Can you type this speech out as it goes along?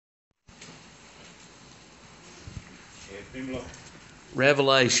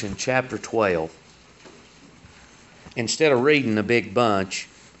Revelation chapter 12. Instead of reading a big bunch,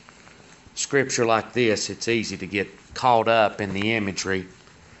 scripture like this, it's easy to get caught up in the imagery.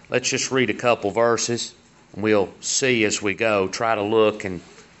 Let's just read a couple verses, and we'll see as we go. Try to look and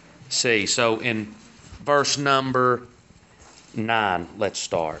see. So in verse number 9, let's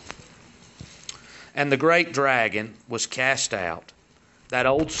start. And the great dragon was cast out, that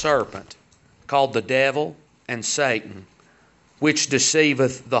old serpent, called the devil and Satan, which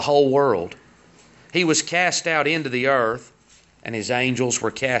deceiveth the whole world. He was cast out into the earth, and his angels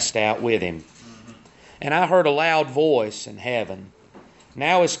were cast out with him. And I heard a loud voice in heaven,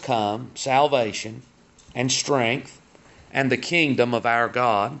 Now is come salvation and strength and the kingdom of our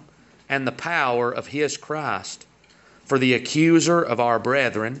God and the power of his Christ. For the accuser of our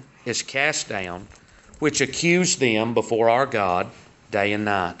brethren is cast down, which accused them before our God day and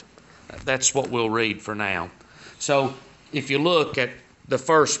night. That's what we'll read for now. So if you look at the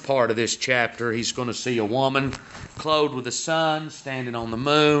first part of this chapter, he's going to see a woman clothed with the sun, standing on the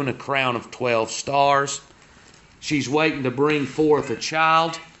moon, a crown of 12 stars. She's waiting to bring forth a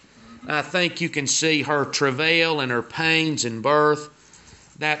child. I think you can see her travail and her pains in birth.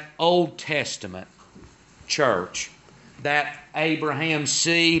 That Old Testament church, that Abraham's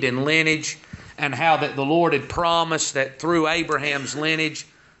seed and lineage, and how that the Lord had promised that through Abraham's lineage,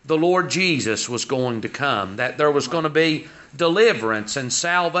 the Lord Jesus was going to come, that there was going to be deliverance and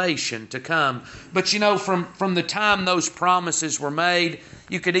salvation to come. But you know, from the time those promises were made,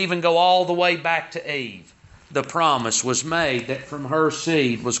 you could even go all the way back to Eve. The promise was made that from her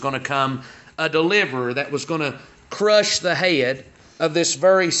seed was going to come a deliverer that was going to crush the head of this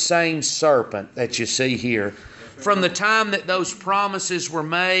very same serpent that you see here. From the time that those promises were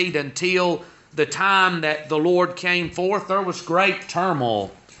made until the time that the Lord came forth, there was great turmoil,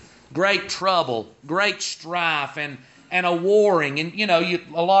 great trouble, great strife, and a warring. And you know,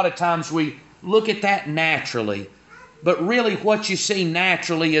 a lot of times we look at that naturally, but really what you see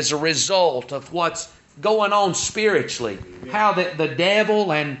naturally is a result of what's going on spiritually. How that the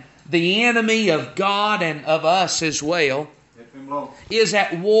devil and the enemy of God and of us as well is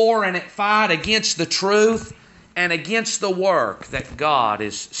at war and at fight against the truth and against the work that God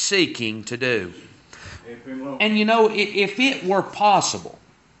is seeking to do. And you know, if it were possible,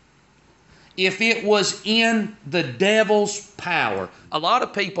 if it was in the devil's power, a lot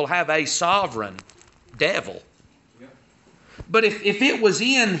of people have a sovereign devil. But if it was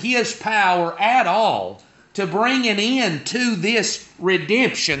in his power at all to bring an end to this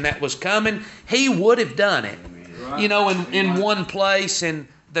redemption that was coming, he would have done it. You know, in one place in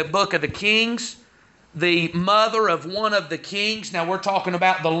the book of the Kings, the mother of one of the kings, now we're talking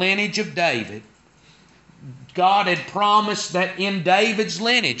about the lineage of David. God had promised that in David's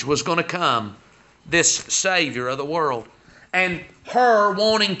lineage was going to come this Savior of the world. And her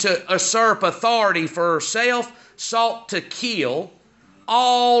wanting to usurp authority for herself sought to kill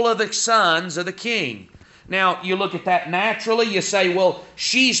all of the sons of the king. Now, you look at that naturally, you say, well,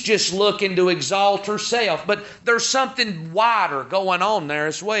 she's just looking to exalt herself. But there's something wider going on there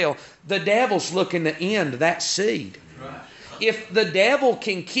as well. The devil's looking to end that seed. Right. If the devil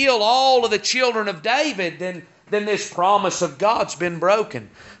can kill all of the children of David, then this promise of God's been broken.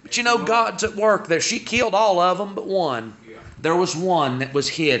 But you know, God's at work there. She killed all of them but one. There was one that was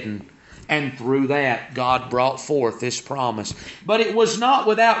hidden. And through that, God brought forth this promise. But it was not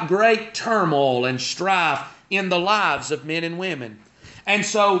without great turmoil and strife in the lives of men and women. And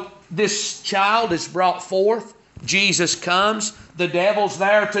so this child is brought forth. Jesus comes. The devil's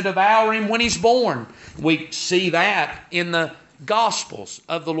there to devour him when he's born. We see that in the Gospels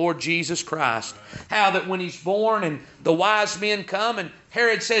of the Lord Jesus Christ. How that when he's born and the wise men come and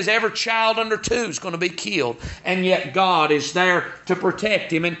Herod says every child under 2 is going to be killed. And yet God is there to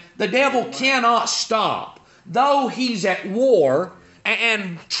protect him. And the devil cannot stop. Though he's at war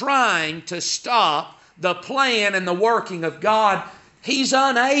and trying to stop the plan and the working of God, he's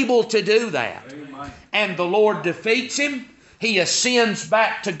unable to do that. And the Lord defeats him. He ascends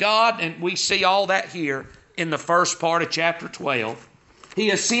back to God. And we see all that here in the first part of chapter 12. He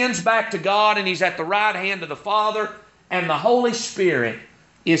ascends back to God and he's at the right hand of the Father. And the Holy Spirit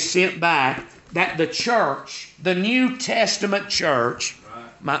is sent back that the church, the New Testament church,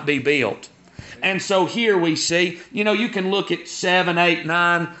 might be built. And so here we see, you know, you can look at 7, 8,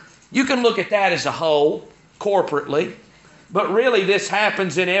 9. You can look at that as a whole, corporately. But really this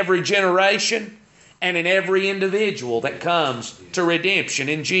happens in every generation and in every individual that comes to redemption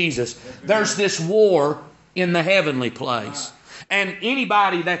in Jesus. There's this war in the heavenly place. And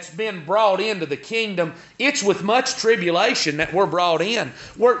anybody that's been brought into the kingdom, it's with much tribulation that we're brought in.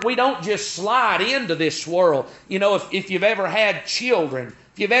 We don't just slide into this world. You know, if you've ever had children,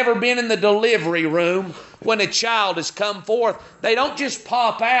 if you've ever been in the delivery room when a child has come forth, they don't just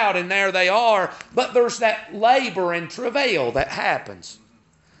pop out and there they are, but there's that labor and travail that happens.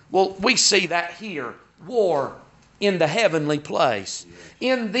 Well, we see that here. War in the heavenly place.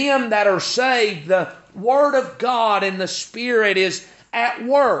 In them that are saved, the Word of God and the Spirit is at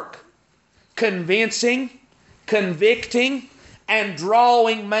work, convincing, convicting, and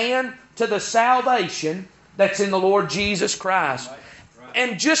drawing man to the salvation that's in the Lord Jesus Christ.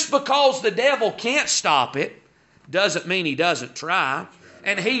 And just because the devil can't stop it, doesn't mean he doesn't try.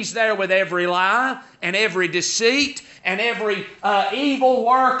 And he's there with every lie and every deceit and every evil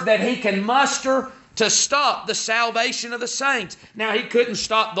work that he can muster to stop the salvation of the saints. Now, he couldn't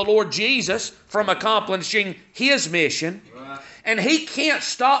stop the Lord Jesus from accomplishing His mission. And he can't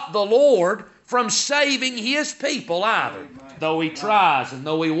stop the Lord from saving His people either, though he tries and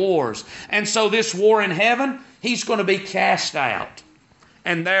though he wars. And so this war in heaven, he's going to be cast out.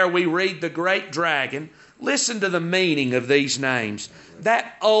 And there we read the great dragon. Listen to the meaning of these names.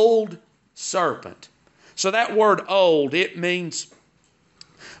 That old serpent. So that word old, it means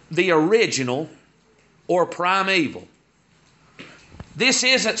the original or primeval. This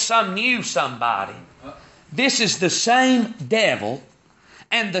isn't some new somebody. This is the same devil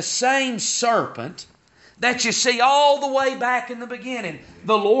and the same serpent that you see all the way back in the beginning.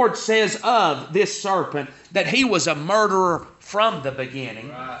 The Lord says of this serpent that he was a murderer from the beginning.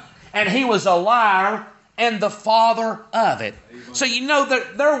 Right. And he was a liar and the father of it. Amen. So you know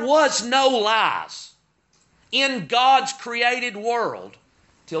that there was no lies in God's created world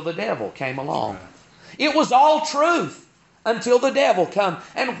till the devil came along. Right. It was all truth until the devil come.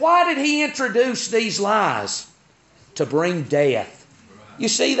 And why did he introduce these lies? To bring death. Right. You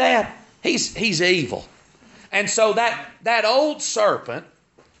see that? He's evil. And so that old serpent,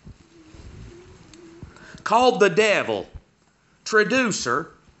 called the devil,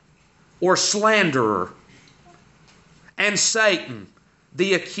 traducer, or slanderer, and Satan,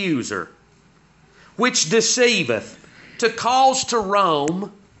 the accuser, which deceiveth, to cause to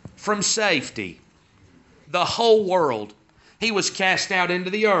roam from safety the whole world. He was cast out into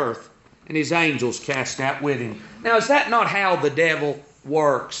the earth, and his angels cast out with him. Now, is that not how the devil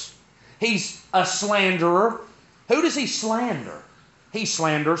works? He's a slanderer. Who does he slander? He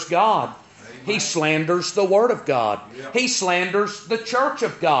slanders God. Amen. He slanders the Word of God. Yep. He slanders the church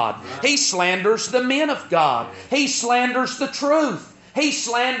of God. Right. He slanders the men of God. He slanders the truth. He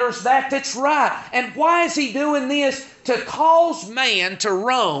slanders that's right. And why is he doing this? To cause man to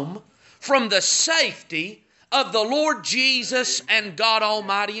roam from the safety of the Lord Jesus and God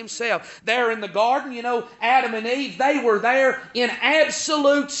Almighty Himself. There in the garden, you know, Adam and Eve, they were there in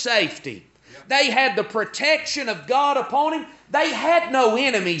absolute safety. They had the protection of God upon him. They had no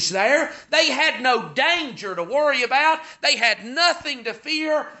enemies there. They had no danger to worry about. They had nothing to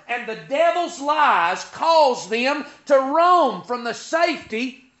fear. And the devil's lies caused them to roam from the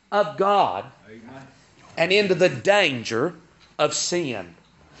safety of God and into the danger of sin.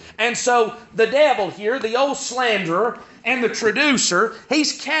 And so the devil here, the old slanderer and the traducer,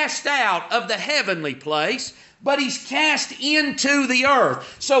 he's cast out of the heavenly place, but he's cast into the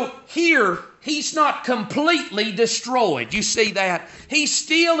earth. So here, he's not completely destroyed. You see that? He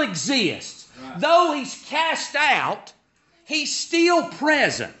still exists. Right. Though he's cast out, he's still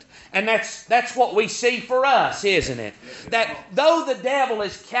present. And that's what we see for us, isn't it? That though the devil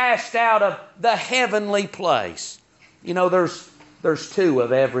is cast out of the heavenly place, you know, there's two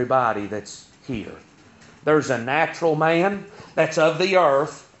of everybody that's here. There's a natural man that's of the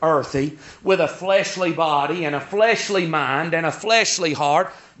earth, earthy, with a fleshly body and a fleshly mind and a fleshly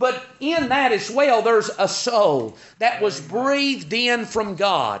heart. But in that as well, there's a soul that was breathed in from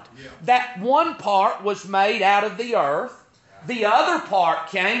God. That one part was made out of the earth. The other part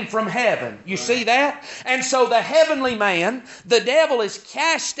came from heaven. You see that? And so the heavenly man, the devil is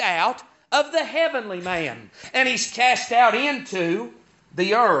cast out of the heavenly man. And he's cast out into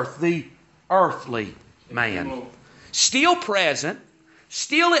the earth, the earthly man. Still present,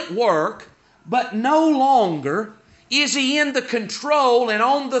 still at work, but no longer is he in the control and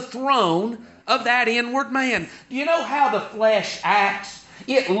on the throne of that inward man. Do you know how the flesh acts?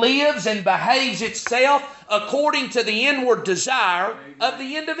 It lives and behaves itself according to the inward desire of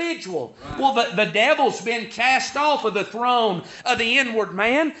the individual. Well, the devil's been cast off of the throne of the inward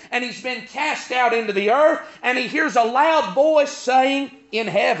man, and he's been cast out into the earth, and he hears a loud voice saying in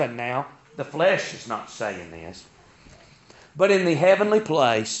heaven now, the flesh is not saying this, but in the heavenly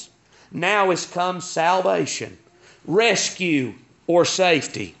place, now is come salvation rescue or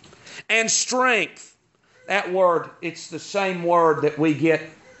safety. And strength. That word, it's the same word that we get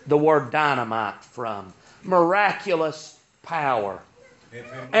the word dynamite from. Miraculous power.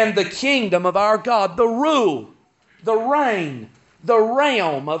 And the kingdom of our God, the rule, the reign, the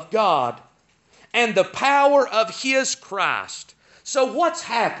realm of God, and the power of His Christ. So what's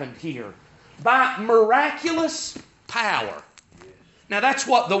happened here? By miraculous power. Now that's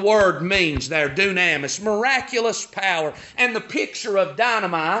what the word means there, dunamis, miraculous power. And the picture of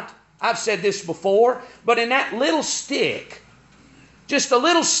dynamite, I've said this before, but in that little stick, just a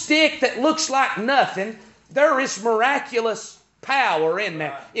little stick that looks like nothing, there is miraculous power in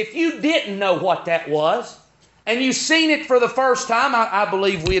there. If you didn't know what that was, and you seen it for the first time, I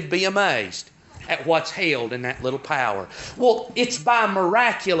believe we'd be amazed at what's held in that little power. Well, it's by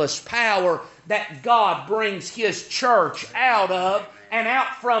miraculous power that God brings His church out of and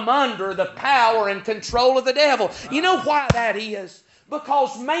out from under the power and control of the devil. You know why that is?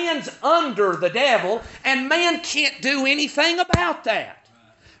 Because man's under the devil, and man can't do anything about that.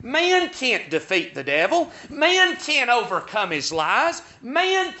 Man can't defeat the devil. Man can't overcome his lies.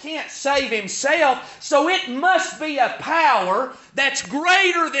 Man can't save himself. So it must be a power that's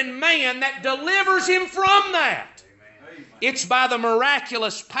greater than man that delivers him from that. It's by the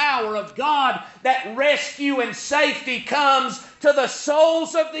miraculous power of God that rescue and safety comes to the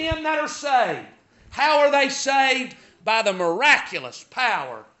souls of them that are saved. How are they saved? By the miraculous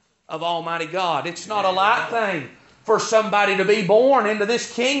power of Almighty God. It's not a light thing for somebody to be born into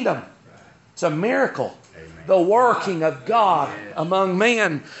this kingdom. It's a miracle. The working of God among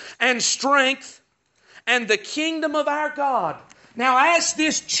men. And strength and the kingdom of our God. Now as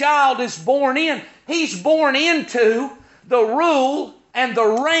this child is born in, he's born into the rule and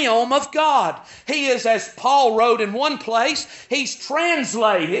the realm of God. He is, as Paul wrote in one place, he's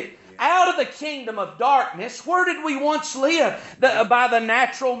translated out of the kingdom of darkness. Where did we once live? By the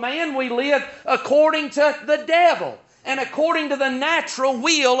natural man, we lived according to the devil and according to the natural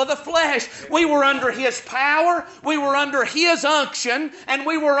will of the flesh. We were under his power, we were under his unction, and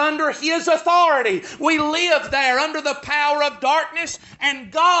we were under his authority. We lived there under the power of darkness,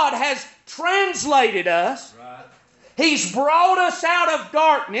 and God has translated us. He's brought us out of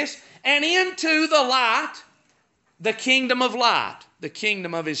darkness and into the light, the kingdom of light, the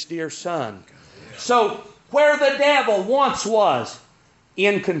kingdom of His dear Son. So, where the devil once was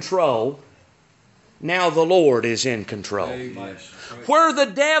in control, now the Lord is in control. Where the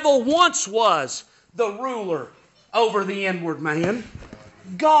devil once was the ruler over the inward man,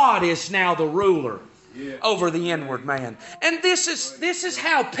 God is now the ruler over the inward man. And this is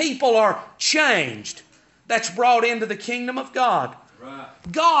how people are changed. That's brought into the kingdom of God.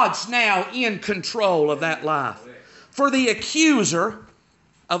 God's now in control of that life. For the accuser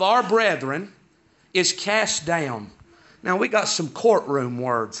of our brethren is cast down. Now we got some courtroom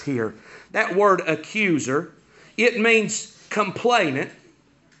words here. That word accuser, it means complainant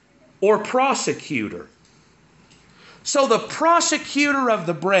or prosecutor. So the prosecutor of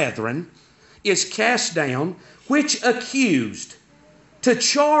the brethren is cast down, which accused to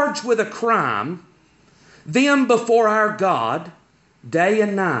charge with a crime them before our God day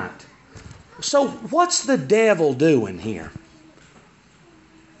and night. So what's the devil doing here?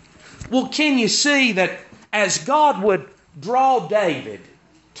 Well, can you see that as God would draw David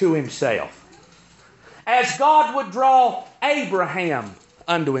to Himself, as God would draw Abraham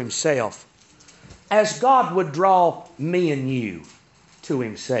unto Himself, as God would draw me and you to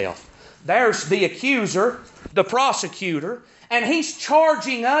Himself, there's the accuser, the prosecutor, and he's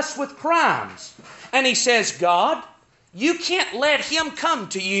charging us with crimes. And he says, God, you can't let him come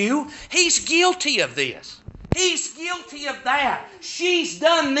to you. He's guilty of this. He's guilty of that. She's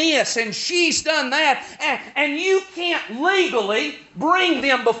done this and she's done that. And you can't legally bring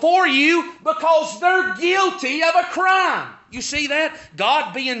them before you because they're guilty of a crime. You see that?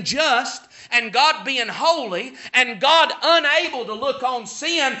 God being just and God being holy and God unable to look on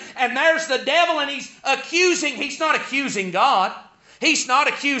sin. And there's the devil and he's accusing. He's not accusing God. He's not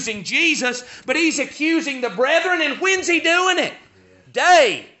accusing Jesus, but he's accusing the brethren. And when's he doing it?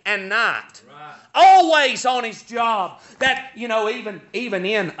 Day and night. Always on his job. That, even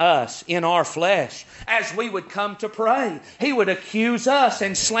in us, in our flesh, as we would come to pray, he would accuse us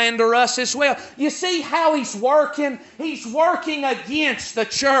and slander us as well. You see how he's working? He's working against the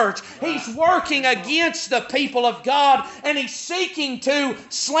church. He's working against the people of God. And he's seeking to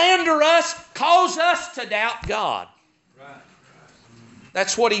slander us, cause us to doubt God.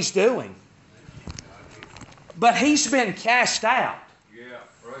 That's what he's doing. But he's been cast out.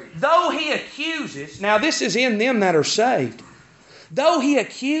 Though he accuses, now this is in them that are saved. Though he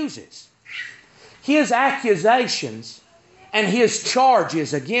accuses, His accusations and His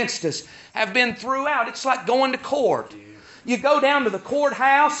charges against us have been throughout. It's like going to court. You go down to the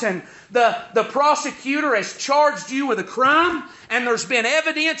courthouse and the prosecutor has charged you with a crime, and there's been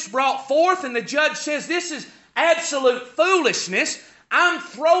evidence brought forth, and the judge says, this is absolute foolishness. I'm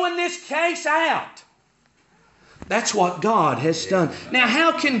throwing this case out. That's what God has done. Now,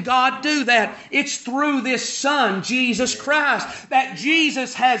 how can God do that? It's through this Son, Jesus Christ, that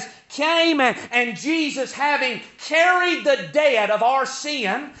Jesus has came and Jesus, having carried the debt of our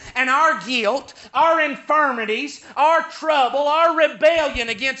sin and our guilt, our infirmities, our trouble, our rebellion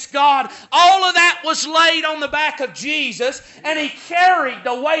against God, all of that was laid on the back of Jesus, and He carried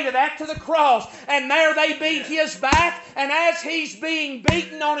the weight of that to the cross. And there they beat His back, and as He's being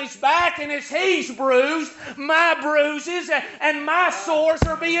beaten on His back, and as He's bruised, my bruises and my sores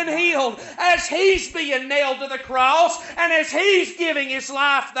are being healed. As He's being nailed to the cross, and as He's giving His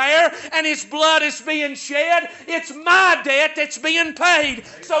life there, and His blood is being shed, it's my debt that's being paid.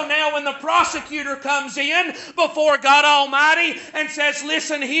 So now when the prosecutor comes in before God Almighty and says,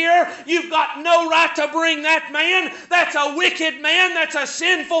 listen here, you've got no right to bring that man. That's a wicked man. That's a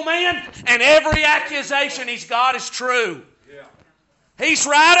sinful man. And every accusation he's got is true. He's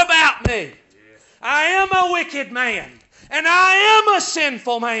right about me. I am a wicked man. And I am a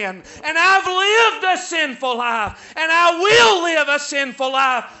sinful man. And I've lived a sinful life. And I will live a sinful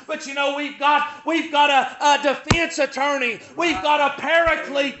life. But you know, we've got a defense attorney. We've got a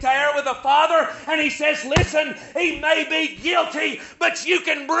paraclete there with the Father. And he says, listen, he may be guilty, but you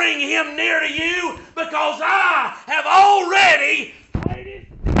can bring him near to you because I have already paid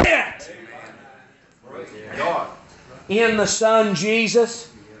his debt. In the Son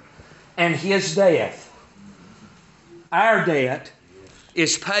Jesus and His death, our debt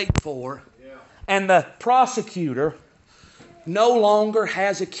is paid for, and the prosecutor no longer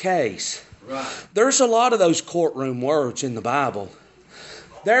has a case. There's a lot of those courtroom words in the Bible.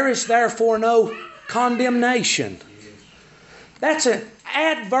 There is therefore no condemnation. That's an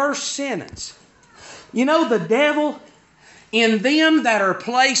adverse sentence. You know, the devil, in them that are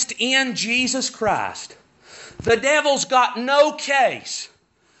placed in Jesus Christ, the devil's got no case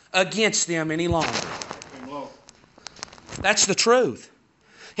against them any longer. That's the truth.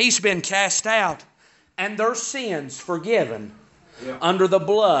 He's been cast out and their sins forgiven under the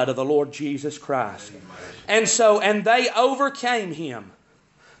blood of the Lord Jesus Christ. And they overcame him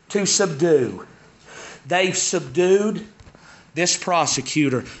to subdue. They've subdued this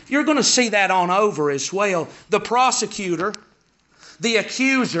prosecutor. You're going to see that on over as well. The prosecutor, the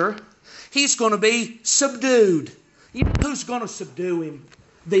accuser, he's going to be subdued. You know who's going to subdue him?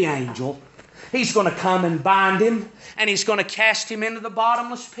 The angel. He's going to come and bind him, and he's going to cast him into the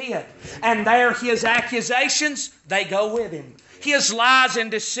bottomless pit. And there his accusations, they go with him. His lies and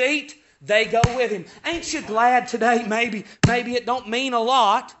deceit, they go with him. Ain't you glad today? Maybe it don't mean a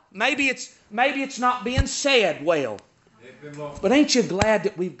lot. Maybe it's not being said well. But ain't you glad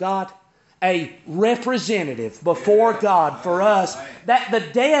that we've got a representative before God for us, that the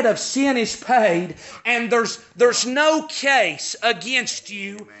debt of sin is paid, and there's no case against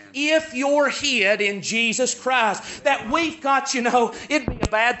you if you're hid in Jesus Christ. That we've got, it'd be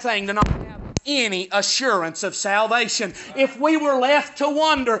a bad thing to not have any assurance of salvation. If we were left to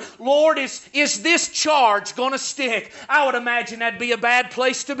wonder, Lord, is this charge going to stick? I would imagine that'd be a bad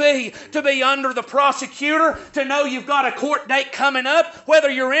place to be under the prosecutor, to know you've got a court date coming up, whether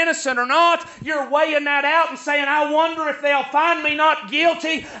you're innocent or not. You're weighing that out and saying, I wonder if they'll find me not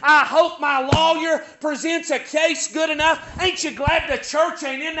guilty. I hope my lawyer presents a case good enough. Ain't you glad the church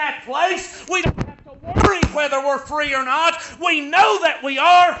ain't in that place? We don't have to worry whether we're free or not. We know that we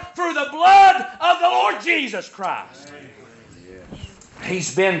are through the blood of the Lord Jesus Christ.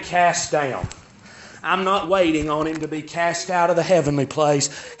 He's been cast down. I'm not waiting on him to be cast out of the heavenly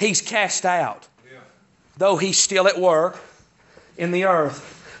place. He's cast out, though he's still at work in the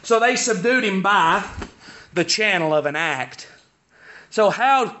earth. So they subdued him by the channel of an act. So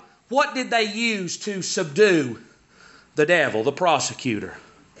what did they use to subdue the devil, the prosecutor?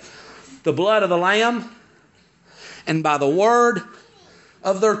 The blood of the Lamb, and by the word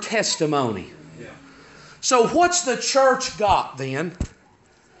of their testimony. So what's the church got then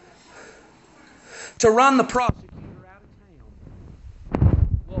to run the prosecutor out of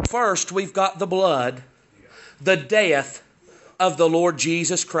town? Well, first we've got the blood, the death of the Lord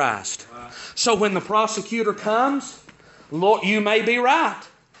Jesus Christ. So when the prosecutor comes, Lord, you may be right,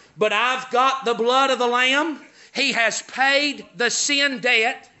 but I've got the blood of the Lamb. He has paid the sin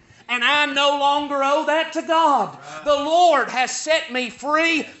debt, and I no longer owe that to God. The Lord has set me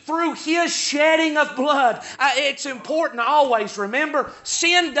free through His shedding of blood. It's important to always remember,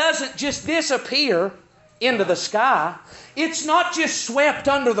 sin doesn't just disappear into the sky. It's not just swept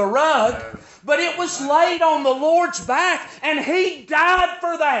under the rug, but it was laid on the Lord's back, and He died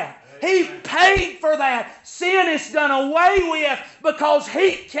for that. He paid for that. Sin is done away with because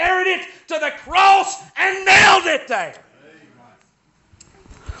He carried it to the cross and nailed it there.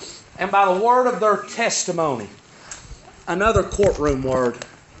 And by the word of their testimony, another courtroom word,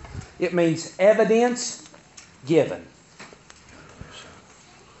 it means evidence given.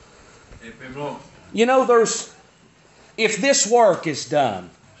 You know, if this work is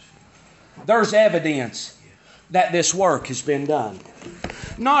done, there's evidence that this work has been done.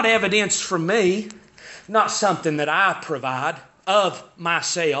 Not evidence from me, not something that I provide of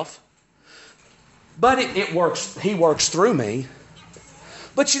myself, but it works. He works through me.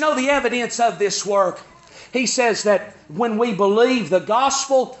 But you know, the evidence of this work, he says that when we believe the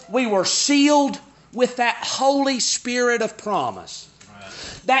gospel, we were sealed with that Holy Spirit of promise.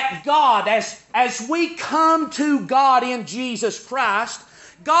 That God, as we come to God in Jesus Christ,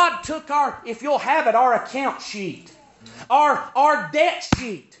 God took if you'll have it, our account sheet, our debt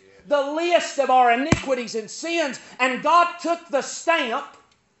sheet, the list of our iniquities and sins, and God took the stamp.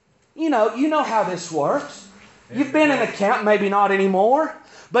 You know how this works. You've been an account, maybe not anymore,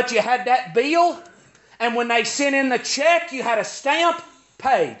 but you had that bill, and when they sent in the check, you had a stamp,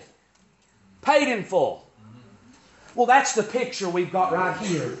 paid in full. Well, that's the picture we've got right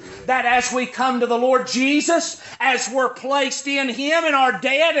here. That as we come to the Lord Jesus, as we're placed in Him and our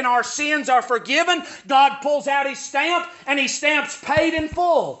debt and our sins are forgiven, God pulls out His stamp and He stamps paid in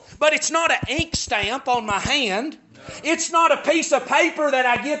full. But it's not an ink stamp on my hand. It's not a piece of paper that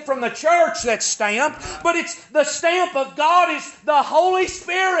I get from the church that's stamped, but it's the stamp of God is the Holy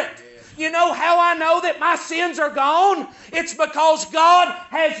Spirit. You know how I know that my sins are gone? It's because God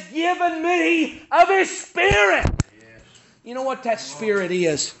has given me of His Spirit. You know what that Spirit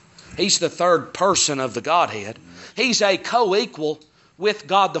is? He's the third person of the Godhead. He's a co-equal with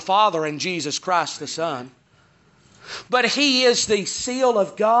God the Father and Jesus Christ the Son. But He is the seal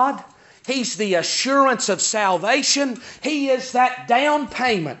of God. He's the assurance of salvation. He is that down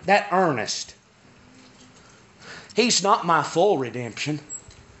payment, that earnest. He's not my full redemption.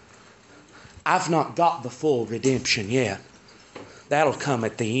 I've not got the full redemption yet. That'll come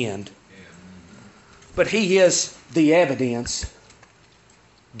at the end. But He is the evidence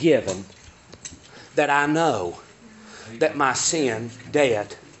given that I know that my sin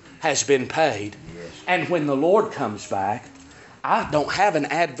debt has been paid. And when the Lord comes back, I don't have an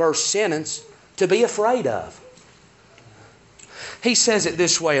adverse sentence to be afraid of. He says it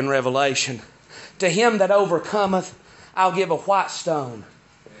this way in Revelation. To him that overcometh, I'll give a white stone.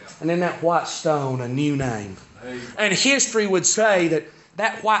 And in that white stone, a new name. And history would say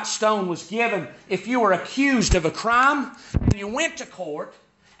that white stone was given if you were accused of a crime and you went to court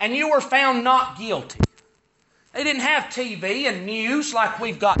and you were found not guilty. They didn't have TV and news like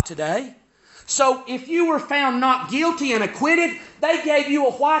we've got today. So if you were found not guilty and acquitted, they gave you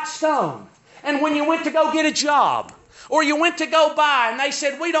a white stone. And when you went to go get a job, or you went to go buy and they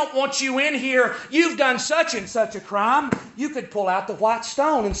said, we don't want you in here, you've done such and such a crime, you could pull out the white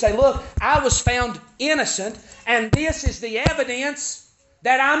stone and say, look, I was found innocent and this is the evidence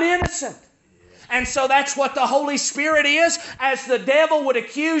that I'm innocent. And so that's what the Holy Spirit is, as the devil would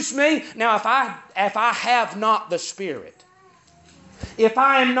accuse me. Now, if I have not the Spirit, if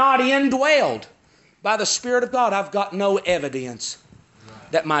I am not indwelled by the Spirit of God, I've got no evidence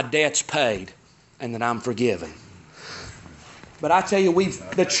that my debt's paid and that I'm forgiven. But I tell you,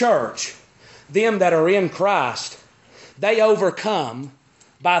 the church, them that are in Christ, they overcome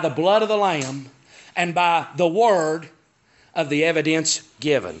by the blood of the Lamb and by the word of the evidence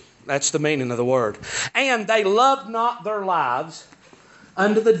given. That's the meaning of the word. And they loved not their lives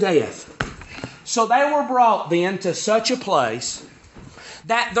unto the death. So they were brought then to such a place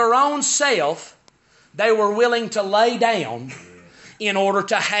that their own self they were willing to lay down in order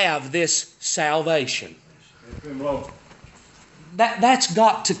to have this salvation. That's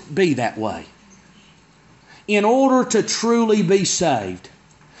got to be that way. In order to truly be saved,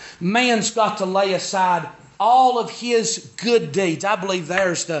 man's got to lay aside all of his good deeds. I believe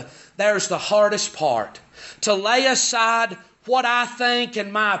there's the hardest part. To lay aside what I think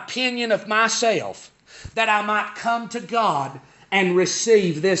and my opinion of myself, that I might come to God and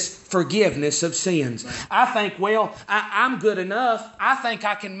receive this forgiveness of sins. I think, well, I'm good enough. I think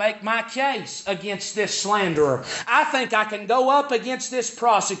I can make my case against this slanderer. I think I can go up against this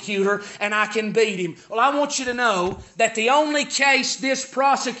prosecutor and I can beat him. Well, I want you to know that the only case this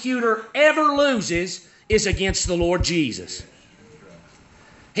prosecutor ever loses is against the Lord Jesus.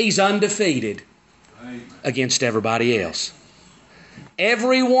 He's undefeated against everybody else.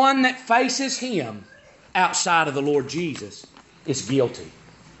 Everyone that faces him outside of the Lord Jesus is guilty.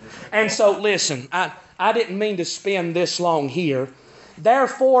 And so, listen, I didn't mean to spend this long here.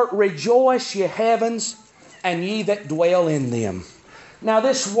 Therefore, rejoice, ye heavens, and ye that dwell in them. Now,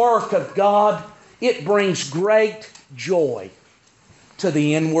 this work of God, it brings great joy to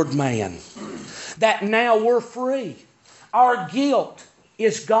the inward man. That now we're free. Our guilt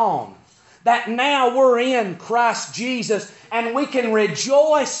is gone. That now we're in Christ Jesus, and we can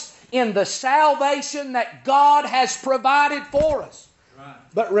rejoice in the salvation that God has provided for us. Right.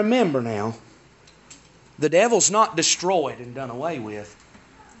 But remember now, the devil's not destroyed and done away with.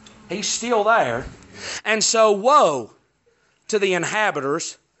 He's still there. And so woe to the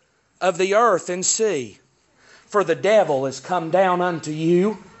inhabitants of the earth and sea, for the devil is come down unto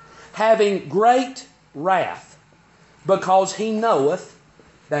you, having great wrath, because he knoweth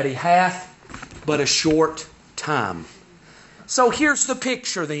that he hath but a short time. So here's the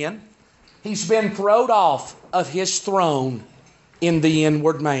picture then. He's been thrown off of his throne in the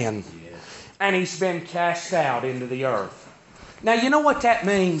inward man. And he's been cast out into the earth. Now you know what that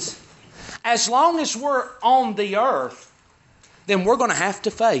means? As long as we're on the earth, then we're going to have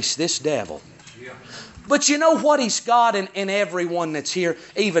to face this devil. But you know what he's got in everyone that's here,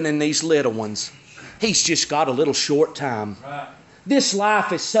 even in these little ones? He's just got a little short time. Right. This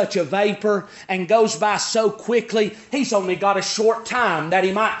life is such a vapor and goes by so quickly. He's only got a short time that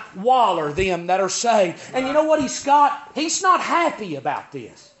he might waller them that are saved. Right. And you know what he's got? He's not happy about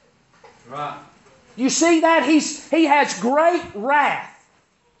this. Right. You see that? He has great wrath.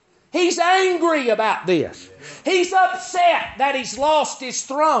 He's angry about this. He's upset that he's lost his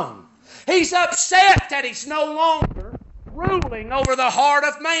throne. He's upset that he's no longer ruling over the heart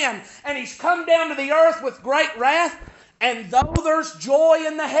of man. And he's come down to the earth with great wrath. And though there's joy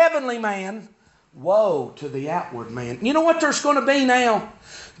in the heavenly man, woe to the outward man. You know what there's going to be now?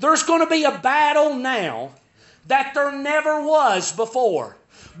 There's going to be a battle now that there never was before.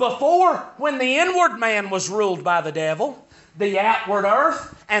 Before, when the inward man was ruled by the devil, the outward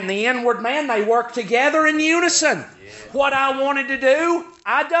earth and the inward man, they worked together in unison. Yeah. What I wanted to do,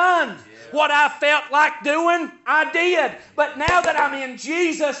 I done. Yeah. What I felt like doing, I did. But now that I'm in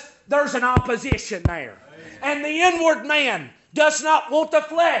Jesus, there's an opposition there. And the inward man does not want the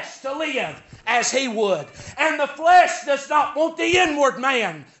flesh to live as he would. And the flesh does not want the inward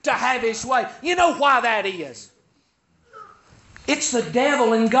man to have his way. You know why that is? It's the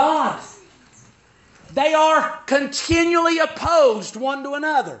devil and God. They are continually opposed one to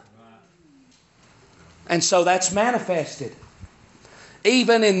another. And so that's manifested.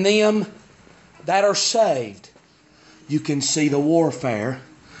 Even in them that are saved, you can see the warfare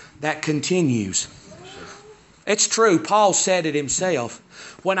that continues. It's true. Paul said it himself.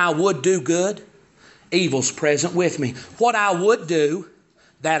 When I would do good, evil's present with me. What I would do,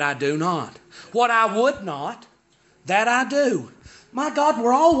 that I do not. What I would not, that I do. My God,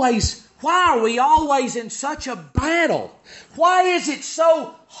 why are we always in such a battle? Why is it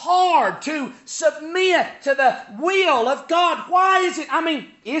so hard to submit to the will of God? Why is it?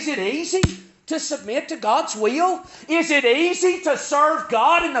 Is it easy to submit to God's will? Is it easy to serve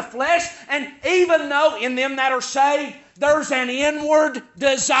God in the flesh? And even though in them that are saved, there's an inward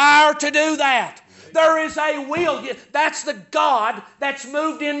desire to do that. There is a will. That's the God that's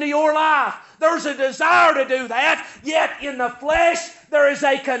moved into your life. There's a desire to do that. Yet in the flesh, there is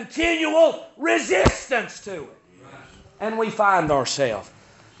a continual resistance to it. And we find ourselves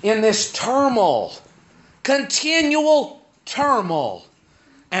in this turmoil, continual turmoil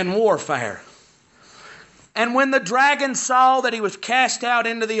and warfare. And when the dragon saw that he was cast out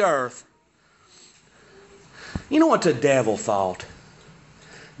into the earth, you know what the devil thought?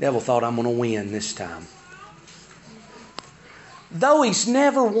 The devil thought, I'm going to win this time. Though he's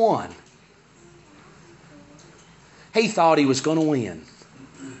never won, he thought he was going to win.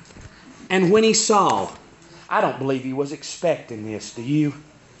 And when he saw, I don't believe he was expecting this, do you?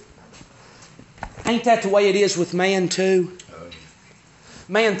 Ain't that the way it is with man too?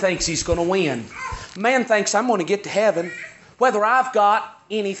 Man thinks he's going to win. Man thinks I'm going to get to heaven whether I've got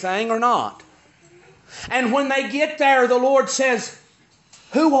anything or not. And when they get there, the Lord says,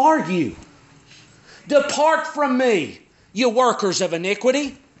 who are you? Depart from me, you workers of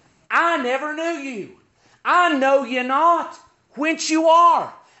iniquity. I never knew you. I know you not. whence you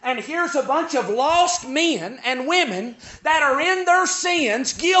are. And here's a bunch of lost men and women that are in their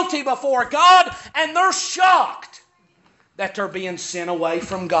sins, guilty before God, and they're shocked that they're being sent away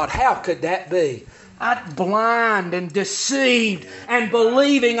from God. How could that be? Blind and deceived and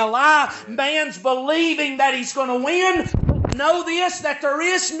believing a lie. Man's believing that he's going to win. Know this, that there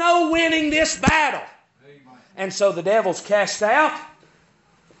is no winning this battle. And so the devil's cast out.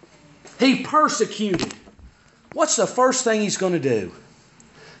 He persecuted. What's the first thing he's going to do?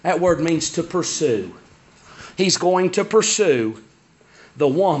 That word means to pursue. He's going to pursue the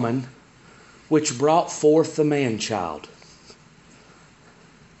woman which brought forth the man-child.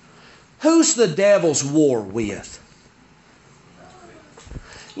 Who's the devil's war with?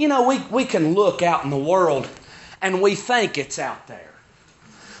 You know, we can look out in the world and we think it's out there.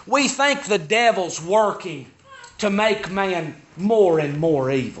 We think the devil's working to make man more and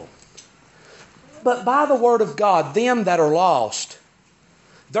more evil. But by the word of God, them that are lost,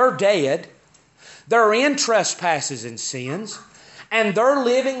 they're dead, they're in trespasses and sins, and they're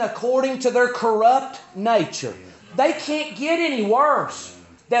living according to their corrupt nature. They can't get any worse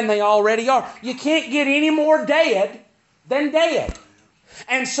than they already are. You can't get any more dead than dead.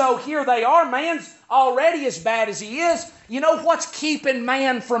 And so here they are. Man's already as bad as he is. You know what's keeping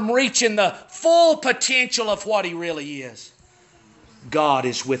man from reaching the full potential of what he really is? God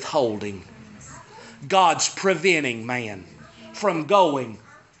is withholding. God's preventing man from going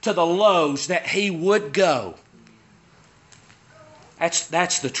to the lows that he would go.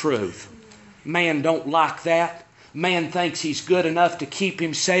 That's the truth. Man don't like that. Man thinks he's good enough to keep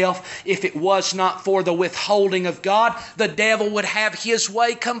himself. If it was not for the withholding of God, the devil would have his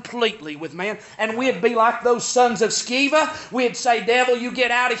way completely with man. And we'd be like those sons of Sceva. We'd say, devil, you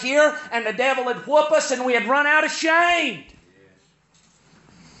get out of here. And the devil would whoop us and we'd run out ashamed.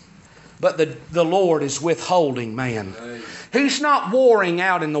 But the Lord is withholding man. He's not warring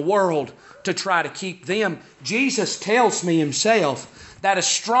out in the world to try to keep them. Jesus tells me himself that a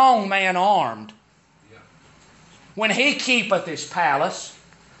strong man armed, when he keepeth his palace,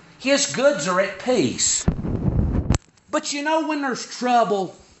 his goods are at peace. But you know when there's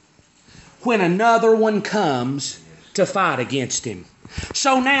trouble, when another one comes to fight against him.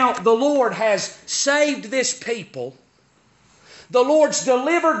 So now the Lord has saved this people. The Lord's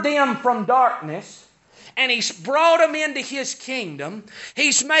delivered them from darkness, and He's brought them into His kingdom.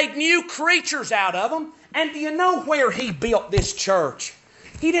 He's made new creatures out of them. And do you know where He built this church?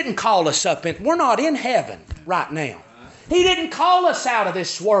 He didn't call us up in... We're not in heaven right now. He didn't call us out of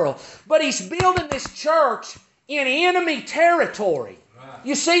this world. But He's building this church in enemy territory.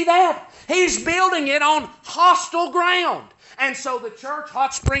 You see that? He's building it on hostile ground. And so the church,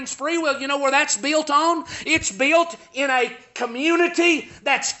 Hot Springs Free Will, you know where that's built on? It's built in a community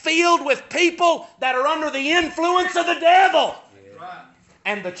that's filled with people that are under the influence of the devil.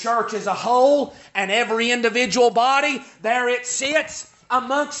 And the church as a whole and every individual body, there it sits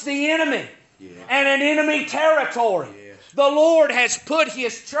amongst the enemy and an enemy territory. The Lord has put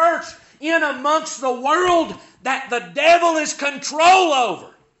His church in amongst the world that the devil is control over.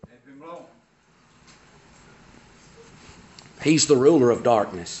 He's the ruler of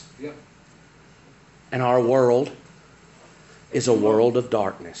darkness. Yep. And our world is a world of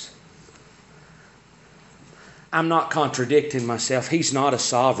darkness. I'm not contradicting myself. He's not a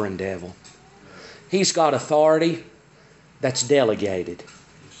sovereign devil. He's got authority that's delegated.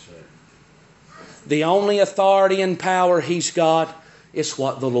 The only authority and power he's got is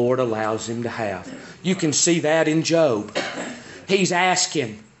what the Lord allows him to have. You can see that in Job. He's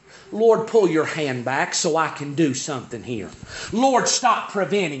asking, Lord, pull your hand back so I can do something here. Lord, stop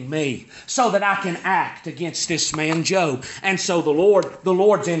preventing me so that I can act against this man Job. And so the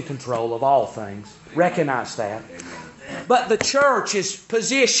Lord's in control of all things. Recognize that. But the church is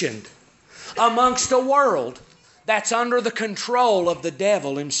positioned amongst a world that's under the control of the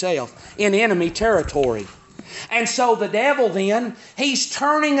devil himself in enemy territory. And so the devil then, he's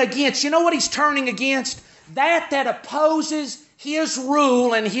turning against. You know what he's turning against? That opposes His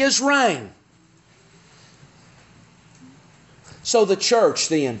rule and His reign. So the church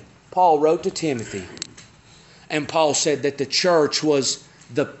then, Paul wrote to Timothy, and Paul said that the church was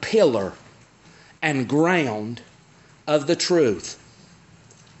the pillar and ground of the truth.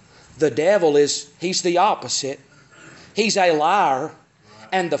 The devil he's the opposite. He's a liar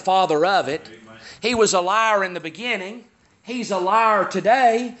and the father of it. He was a liar in the beginning. He's a liar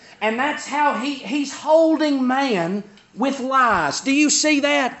today. And that's how he's holding man with lies. Do you see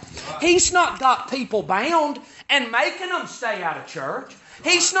that? He's not got people bound and making them stay out of church.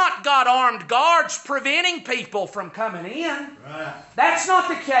 He's not got armed guards preventing people from coming in. That's not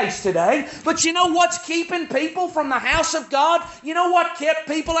the case today. But you know what's keeping people from the house of God? You know what kept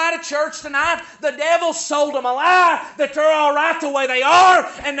people out of church tonight? The devil sold them a lie that they're all right the way they are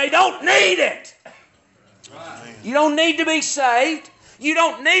and they don't need it. You don't need to be saved. You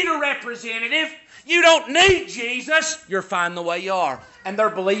don't need a representative. You don't need Jesus. You're fine the way you are. And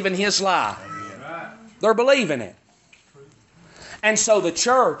they're believing his lie. They're believing it. And so the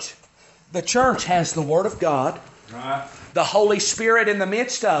church has the Word of God, the Holy Spirit in the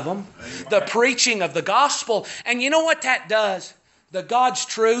midst of them, the preaching of the gospel. And you know what that does? The God's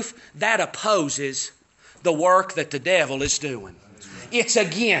truth, that opposes the work that the devil is doing. It's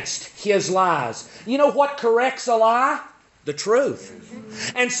against his lies. You know what corrects a lie? The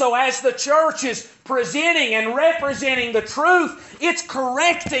truth. And so as the church is presenting and representing the truth, it's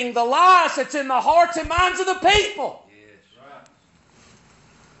correcting the lies that's in the hearts and minds of the people.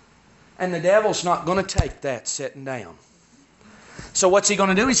 And the devil's not going to take that sitting down. So what's he going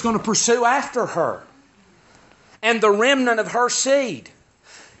to do? He's going to pursue after her and the remnant of her seed.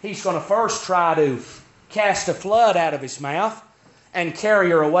 He's going to first try to cast a flood out of his mouth and carry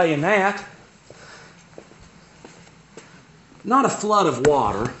her away in that. Not a flood of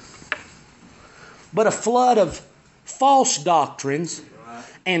water, but a flood of false doctrines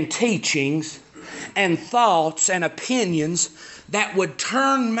and teachings and thoughts and opinions that would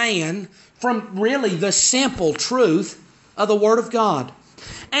turn man from really the simple truth of the Word of God.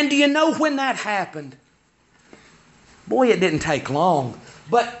 And do you know when that happened? Boy, it didn't take long.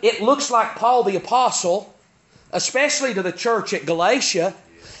 But it looks like Paul the Apostle, especially to the church at Galatia,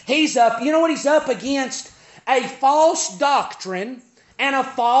 he's up, you know what he's up against? A false doctrine and a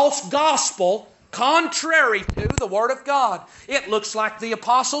false gospel contrary to the Word of God. It looks like the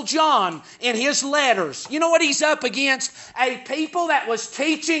Apostle John in his letters. You know what he's up against? A people that was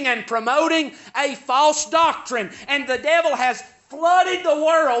teaching and promoting a false doctrine. And the devil has flooded the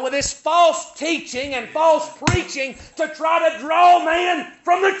world with this false teaching and false preaching to try to draw man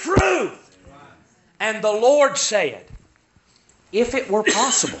from the truth. And the Lord said, if it were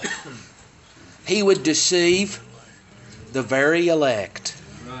possible, he would deceive the very elect.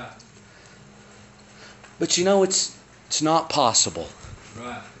 But you know, it's not possible.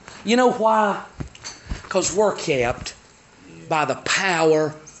 You know why? Because we're kept by the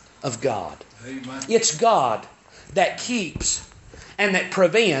power of God. It's God that keeps and that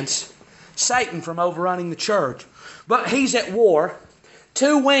prevents Satan from overrunning the church. But he's at war.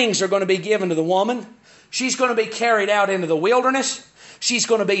 2 wings are going to be given to the woman. She's going to be carried out into the wilderness. She's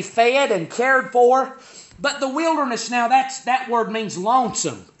going to be fed and cared for. But the wilderness now, that word means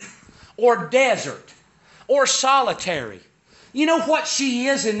lonesome or desert or solitary. You know what she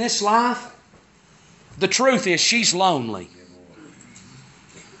is in this life? The truth is she's lonely.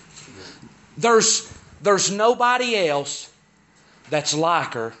 There's nobody else that's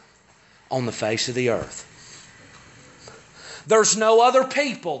like her on the face of the earth. There's no other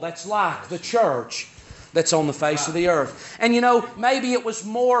people that's like the church that's on the face of the earth. And you know, maybe it was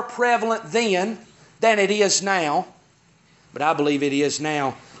more prevalent then than it is now. But I believe it is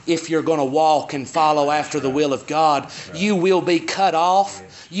now. If you're going to walk and follow after the will of God, you will be cut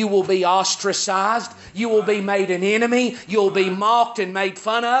off. You will be ostracized. You will be made an enemy. You'll be mocked and made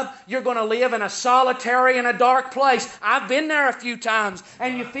fun of. You're going to live in a solitary and a dark place. I've been there a few times,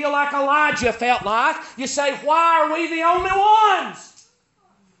 and you feel like Elijah felt like. You say, why are we the only ones?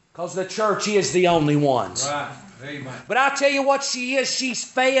 Because the church is the only ones. But I tell you what she is. She's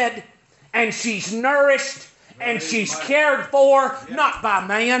fed and she's nourished. And she's cared for, not by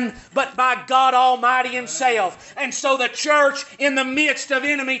man, but by God Almighty Himself. And so the church, in the midst of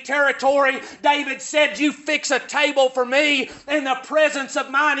enemy territory, David said, you fix a table for me in the presence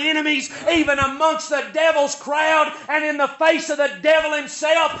of mine enemies, even amongst the devil's crowd and in the face of the devil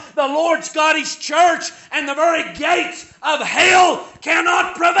himself. The Lord's got His church, and the very gates of hell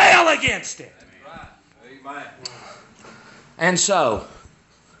cannot prevail against it. Amen. And so,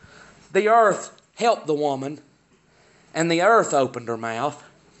 the earth helped the woman. And the earth opened her mouth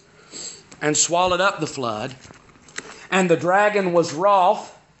and swallowed up the flood. And the dragon was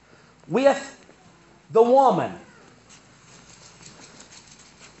wroth with the woman.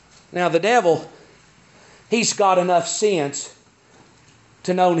 Now the devil, he's got enough sense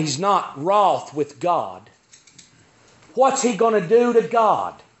to know he's not wroth with God. What's he going to do to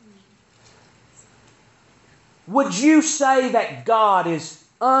God? Would you say that God is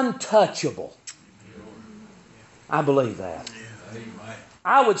untouchable? I believe that.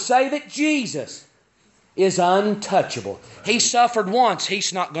 I would say that Jesus is untouchable. He suffered once.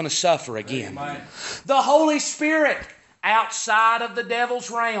 He's not going to suffer again. Amen. The Holy Spirit, outside of the devil's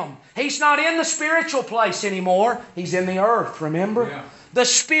realm. He's not in the spiritual place anymore. He's in the earth, remember? Yeah. The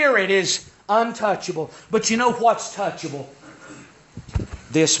Spirit is untouchable. But you know what's touchable?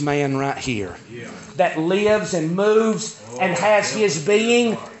 This man right here. Yeah. That lives and moves and has his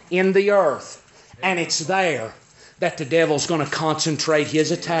being in the earth. And it's there that the devil's going to concentrate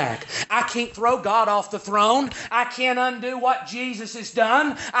his attack. I can't throw God off the throne. I can't undo what Jesus has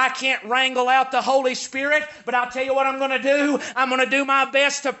done. I can't wrangle out the Holy Spirit. But I'll tell you what I'm going to do. I'm going to do my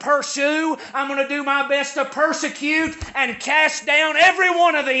best to pursue. I'm going to do my best to persecute and cast down every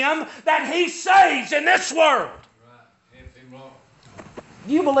one of them that He saves in this world.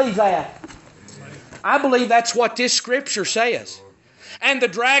 Do you believe that? I believe that's what this Scripture says. And the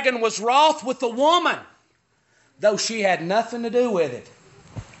dragon was wroth with the woman, though she had nothing to do with it.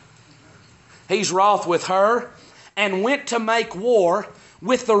 He's wroth with her and went to make war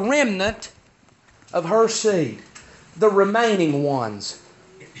with the remnant of her seed. The remaining ones.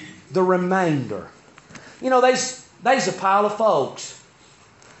 The remainder. You know, there's a pile of folks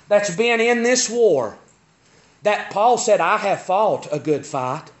that's been in this war that Paul said, I have fought a good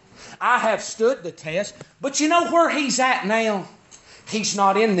fight. I have stood the test. But you know where he's at now? He's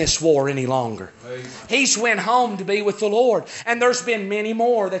not in this war any longer. He's went home to be with the Lord. And there's been many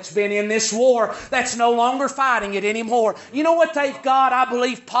more that's been in this war that's no longer fighting it anymore. You know what they've got? I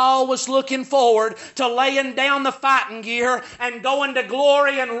believe Paul was looking forward to laying down the fighting gear and going to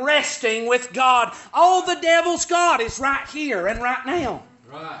glory and resting with God. All the devil's got is right here and right now.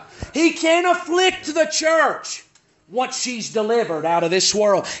 Right. He can't afflict the church once she's delivered out of this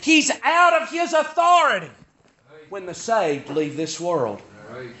world. He's out of his authority when the saved leave this world.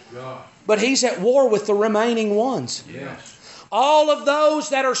 Praise God. But he's at war with the remaining ones. Yes. All of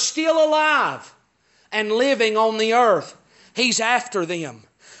those that are still alive and living on the earth, he's after them,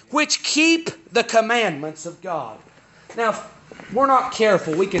 which keep the commandments of God. Now, if we're not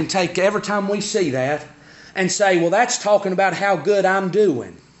careful, we can take every time we see that and say, well, that's talking about how good I'm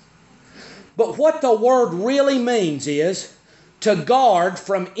doing. But what the word really means is to guard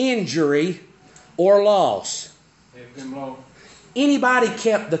from injury or loss. Anybody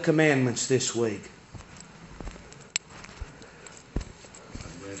kept the commandments this week?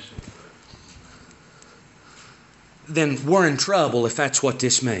 Then we're in trouble if that's what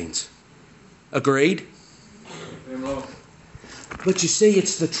this means. Agreed? But you see,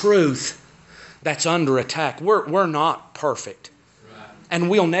 it's the truth that's under attack. We're not perfect. And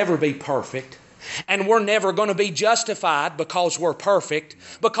we'll never be perfect. And we're never going to be justified because we're perfect.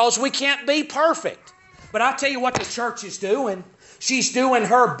 Because we can't be perfect. But I tell you what the church is doing. She's doing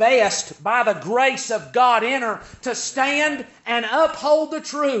her best by the grace of God in her to stand and uphold the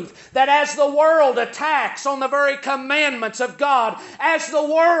truth. That as the world attacks on the very commandments of God, as the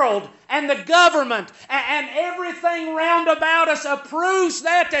world and the government and everything round about us approves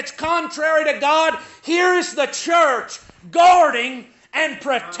that's contrary to God, here is the church guarding and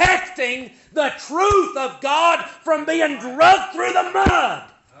protecting the truth of God from being drugged through the mud.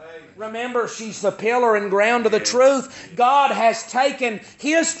 Remember, she's the pillar and ground of the truth. God has taken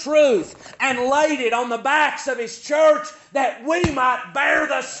His truth and laid it on the backs of His church that we might bear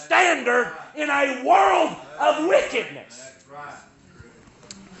the standard in a world of wickedness.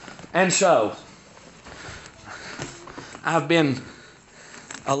 And so, I've been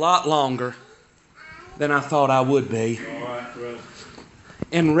a lot longer than I thought I would be.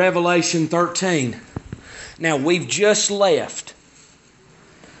 In Revelation 13. Now, we've just left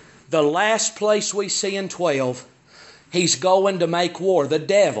the last place we see in 12. He's going to make war. The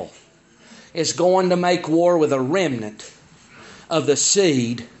devil is going to make war with a remnant of the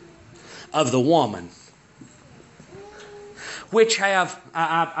seed of the woman. Which have,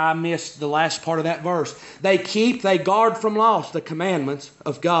 I missed the last part of that verse. They guard from loss the commandments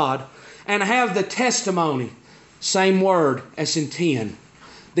of God and have the testimony, same word as in 10,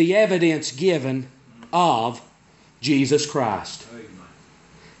 the evidence given of Jesus Christ.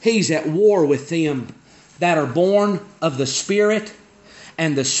 He's at war with them that are born of the Spirit,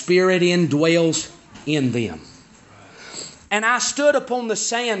 and the Spirit indwells in them. And I stood upon the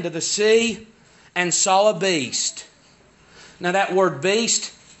sand of the sea and saw a beast. Now that word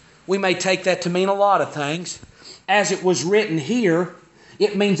beast, we may take that to mean a lot of things. As it was written here,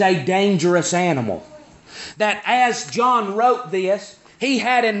 it means a dangerous animal. That as John wrote this, he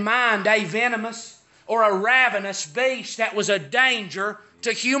had in mind a venomous or a ravenous beast that was a danger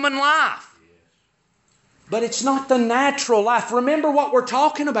to human life. But it's not the natural life. Remember what we're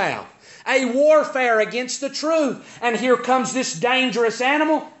talking about. A warfare against the truth. And here comes this dangerous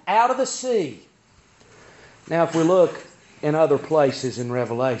animal out of the sea. Now if we look in other places in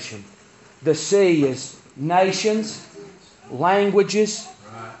Revelation, the sea is nations, languages,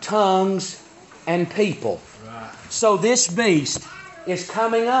 tongues, and people. So this beast is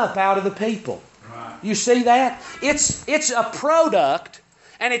coming up out of the people. You see that? It's a product,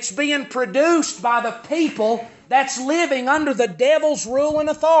 and it's being produced by the people that's living under the devil's rule and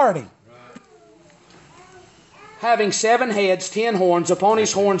authority. Having 7 heads, 10 horns, upon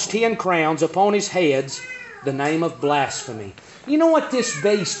his horns 10 crowns, upon his heads the name of blasphemy. You know what this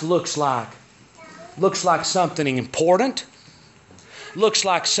beast looks like? Looks like something important. Looks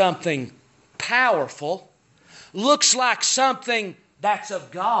like something powerful. Looks like something that's of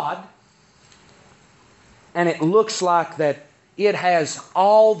God. And it looks like that it has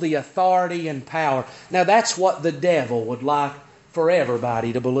all the authority and power. Now that's what the devil would like for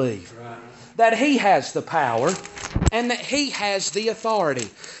everybody to believe. Right. That he has the power and that he has the authority.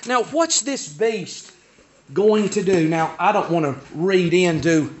 Now what's this beast going to do? Now I don't want to read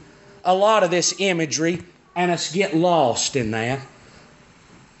into a lot of this imagery and us get lost in that.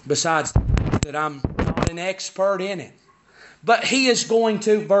 Besides that I'm not an expert in it. But he is going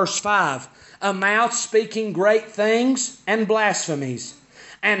to, verse 5, a mouth speaking great things and blasphemies.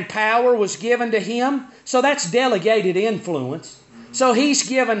 And power was given to him. So that's delegated influence. So he's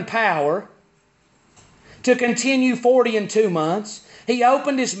given power to continue 42 months. He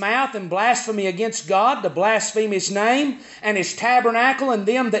opened his mouth in blasphemy against God, to blaspheme his name and his tabernacle and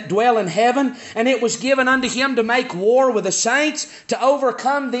them that dwell in heaven. And it was given unto him to make war with the saints, to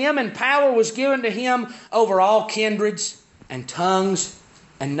overcome them. And power was given to him over all kindreds and tongues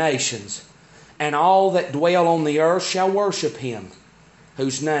and nations. And all that dwell on the earth shall worship him,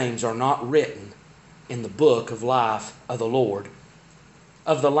 whose names are not written in the book of life of the Lord,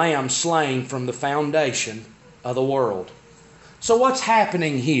 of the Lamb slain from the foundation of the world. So what's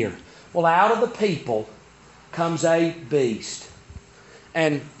happening here? Well, out of the people comes a beast.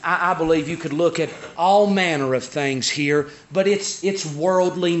 And I believe you could look at all manner of things here, but it's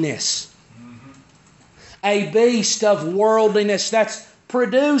worldliness. A beast of worldliness that's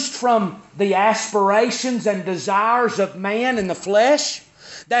produced from the aspirations and desires of man in the flesh.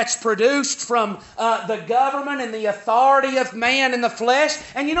 That's produced from the government and the authority of man in the flesh.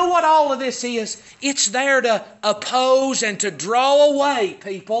 And you know what all of this is? It's there to oppose and to draw away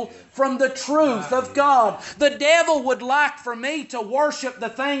people from the truth of God. The devil would like for me to worship the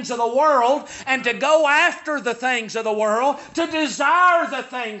things of the world and to go after the things of the world, to desire the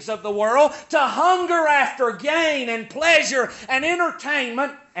things of the world, to hunger after gain and pleasure and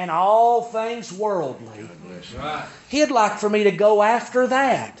entertainment and all things worldly. He'd like for me to go after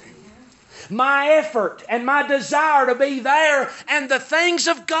that. My effort and my desire to be there and the things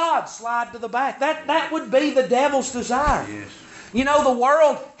of God slide to the back. That would be the devil's desire. Yes. You know, the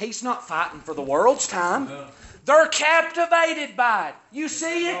world, he's not fighting for the world's time. No. They're captivated by it. You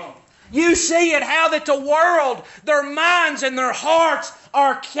see it? You see it, how that the world, their minds and their hearts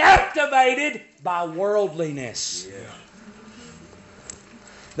are captivated by worldliness. Yeah.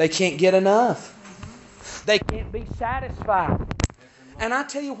 They can't get enough. They can't be satisfied. And I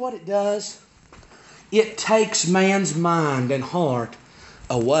tell you what it does. It takes man's mind and heart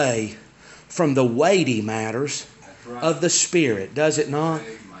away from the weighty matters of the Spirit, does it not?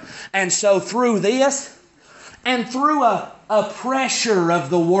 And so through this, and through a pressure of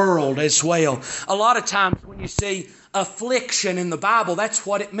the world as well. A lot of times when you see affliction in the Bible, that's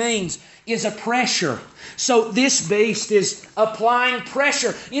what it means, is a pressure. So this beast is applying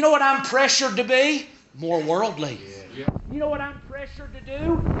pressure. You know what I'm pressured to be? More worldly. Yeah. You know what I'm pressured to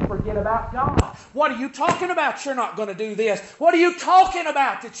do? Forget about God. What are you talking about? You're not going to do this. What are you talking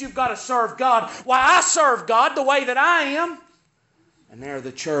about that you've got to serve God? Why, I serve God the way that I am. And there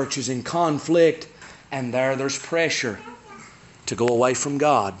the church is in conflict, and there's pressure to go away from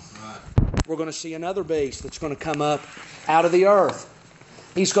God. Right. We're going to see another beast that's going to come up out of the earth.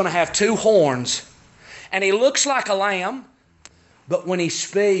 He's going to have 2 horns, and he looks like a lamb, but when he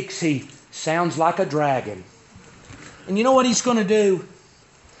speaks, he sounds like a dragon. And you know what he's going to do?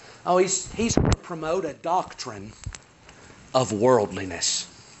 Oh, he's going to promote a doctrine of worldliness.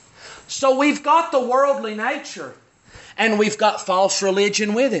 So we've got the worldly nature, and we've got false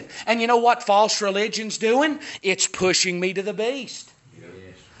religion with it. And you know what false religion's doing? It's pushing me to the beast. Yes.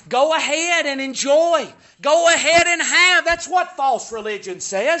 Go ahead and enjoy. Go ahead and have. That's what false religion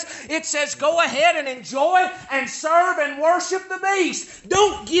says. It says go ahead and enjoy and serve and worship the beast.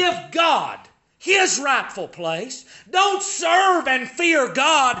 Don't give God His rightful place. Don't serve and fear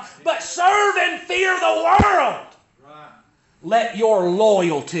God, but serve and fear the world. Right. Let your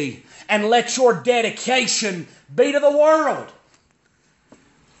loyalty and let your dedication be to the world.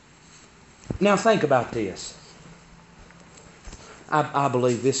 Now think about this. I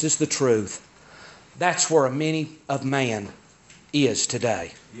believe this is the truth. That's where many of man is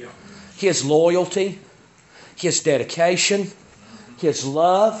today. His loyalty, his dedication, his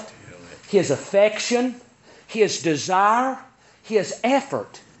love, his affection, his desire, his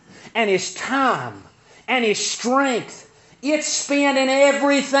effort, and his time, and his strength. It's spent in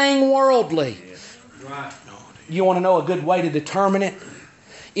everything worldly. You want to know a good way to determine it?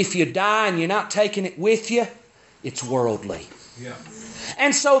 If you die and you're not taking it with you, it's worldly.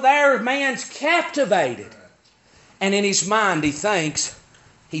 And so there man's captivated. And in his mind he thinks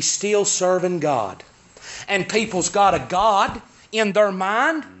he's still serving God. And people's got a God in their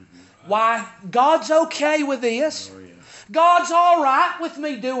mind. Why, God's okay with this. God's all right with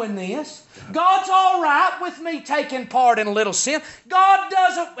me doing this. God's all right with me taking part in a little sin.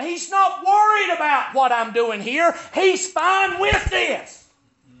 He's not worried about what I'm doing here. He's fine with this.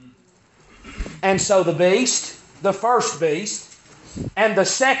 And so the beast, the first beast, and the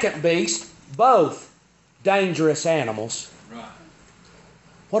second beast, both dangerous animals.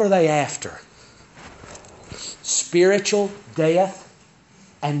 What are they after? Spiritual death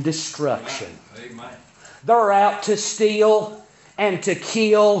and destruction. They're out to steal and to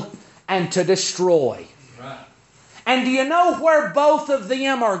kill and to destroy. And do you know where both of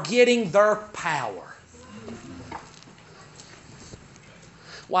them are getting their power?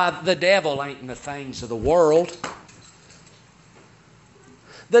 Why, the devil ain't in the things of the world.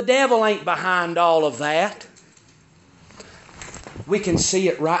 The devil ain't behind all of that. We can see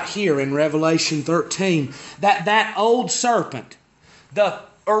it right here in Revelation 13. That old serpent, the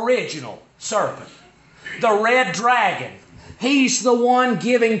original serpent, the red dragon, he's the one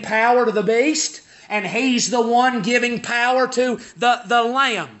giving power to the beast, and he's the one giving power to the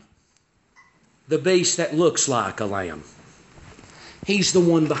lamb, the beast that looks like a lamb. He's the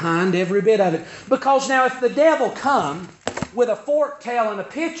one behind every bit of it. Because now if the devil come with a forked tail and a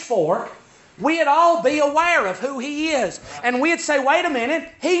pitchfork, we'd all be aware of who he is. And we'd say, wait a minute,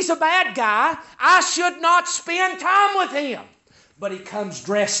 he's a bad guy. I should not spend time with him. But he comes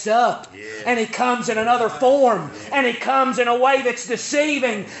dressed up, and he comes in another form, and he comes in a way that's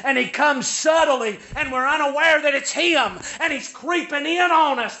deceiving, and he comes subtly, and we're unaware that it's him, and he's creeping in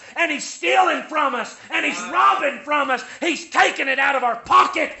on us, and he's stealing from us, and he's robbing from us. He's taking it out of our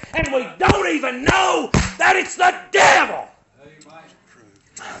pocket, and we don't even know that it's the devil.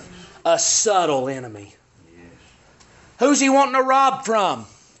 A subtle enemy. Who's he wanting to rob from?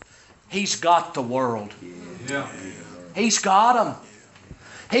 He's got the world. He's got them.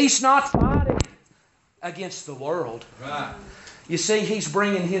 He's not fighting against the world. You see, he's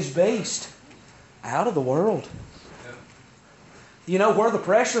bringing his beast out of the world. You know where the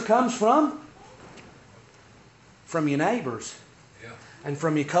pressure comes from? From your neighbors. And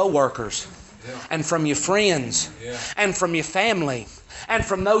from your co-workers. And from your friends. And from your family. And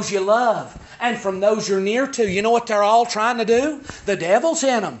from those you love. And from those you're near to. You know what they're all trying to do? The devil's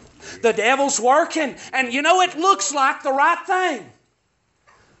in them. The devil's working. And you know, it looks like the right thing.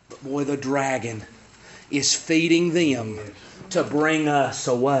 But boy, the dragon is feeding them to bring us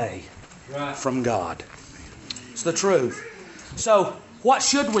away from God. It's the truth. So, what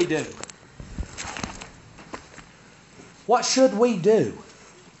should we do? What should we do?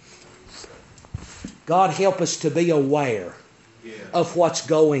 God help us to be aware of what's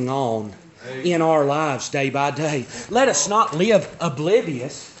going on in our lives day by day. Let us not live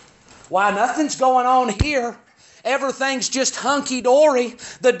oblivious. Why, nothing's going on here. Everything's just hunky-dory.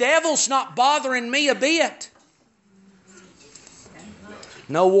 The devil's not bothering me a bit.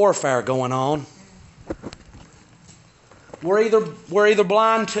 No warfare going on. We're either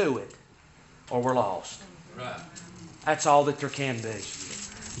blind to it or we're lost. That's all that there can be.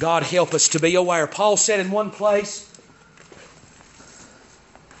 God help us to be aware. Paul said in one place,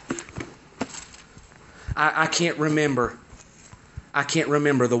 I can't remember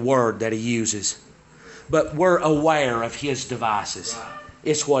the word that he uses. But we're aware of his devices.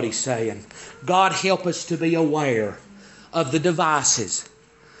 It's what he's saying. God help us to be aware of the devices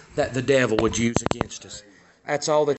that the devil would use against us. That's all that